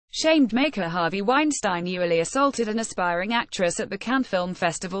shamed maker Harvey Weinstein ually assaulted an aspiring actress at the Cannes Film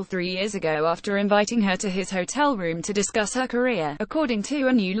Festival 3 years ago after inviting her to his hotel room to discuss her career, according to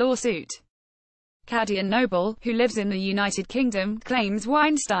a new lawsuit. Kadian Noble, who lives in the United Kingdom, claims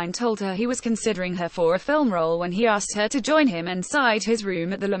Weinstein told her he was considering her for a film role when he asked her to join him inside his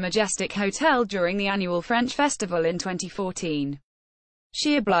room at the Majestic Hotel during the annual French festival in 2014.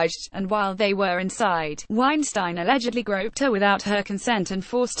 She obliged, and while they were inside, Weinstein allegedly groped her without her consent and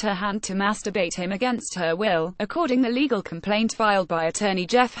forced her hand to masturbate him against her will, according to the legal complaint filed by attorney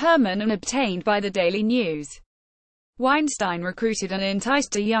Jeff Herman and obtained by the Daily News. Weinstein recruited and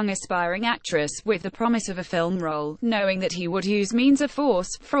enticed a young aspiring actress with the promise of a film role, knowing that he would use means of force,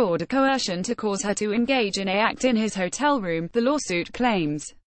 fraud or coercion to cause her to engage in an act in his hotel room, the lawsuit claims.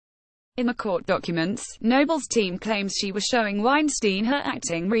 In the court documents, Noble's team claims she was showing Weinstein her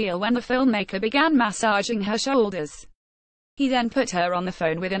acting reel when the filmmaker began massaging her shoulders. He then put her on the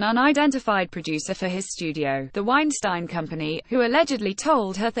phone with an unidentified producer for his studio, the Weinstein Company, who allegedly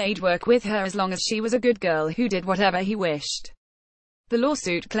told her they'd work with her as long as she was a good girl who did whatever he wished. The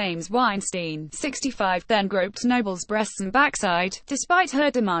lawsuit claims Weinstein, 65, then groped Noble's breasts and backside, despite her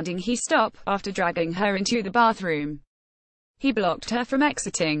demanding he stop, after dragging her into the bathroom. He blocked her from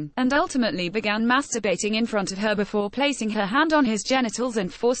exiting, and ultimately began masturbating in front of her before placing her hand on his genitals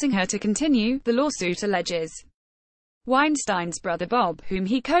and forcing her to continue, the lawsuit alleges. Weinstein's brother Bob, whom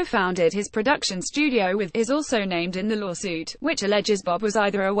he co-founded his production studio with, is also named in the lawsuit, which alleges Bob was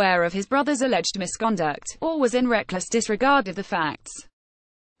either aware of his brother's alleged misconduct, or was in reckless disregard of the facts.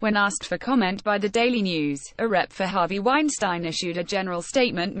 When asked for comment by the Daily News, a rep for Harvey Weinstein issued a general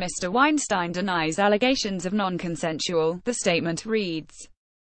statement. Mr. Weinstein denies allegations of non-consensual. The statement reads,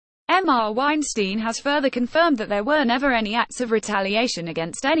 Mr. Weinstein has further confirmed that there were never any acts of retaliation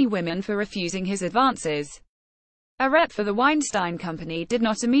against any women for refusing his advances. A rep for the Weinstein Company did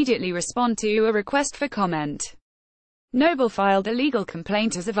not immediately respond to a request for comment. Noble filed a legal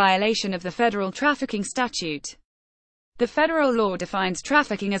complaint as a violation of the federal trafficking statute. The federal law defines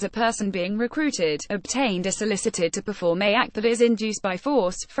trafficking as a person being recruited, obtained or solicited to perform an act that is induced by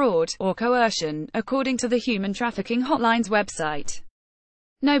force, fraud, or coercion, according to the Human Trafficking Hotline's website.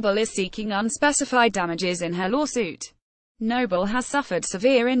 Noble is seeking unspecified damages in her lawsuit. Noble has suffered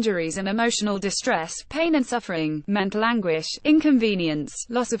severe injuries and emotional distress, pain and suffering, mental anguish, inconvenience,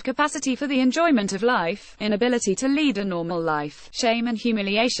 loss of capacity for the enjoyment of life, inability to lead a normal life, shame and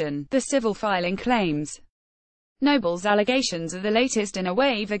humiliation, the civil filing claims. Noble's allegations are the latest in a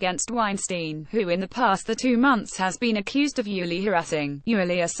wave against Weinstein, who in the past 2 months has been accused of ually harassing,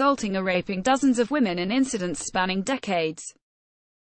 ually assaulting or raping dozens of women in incidents spanning decades.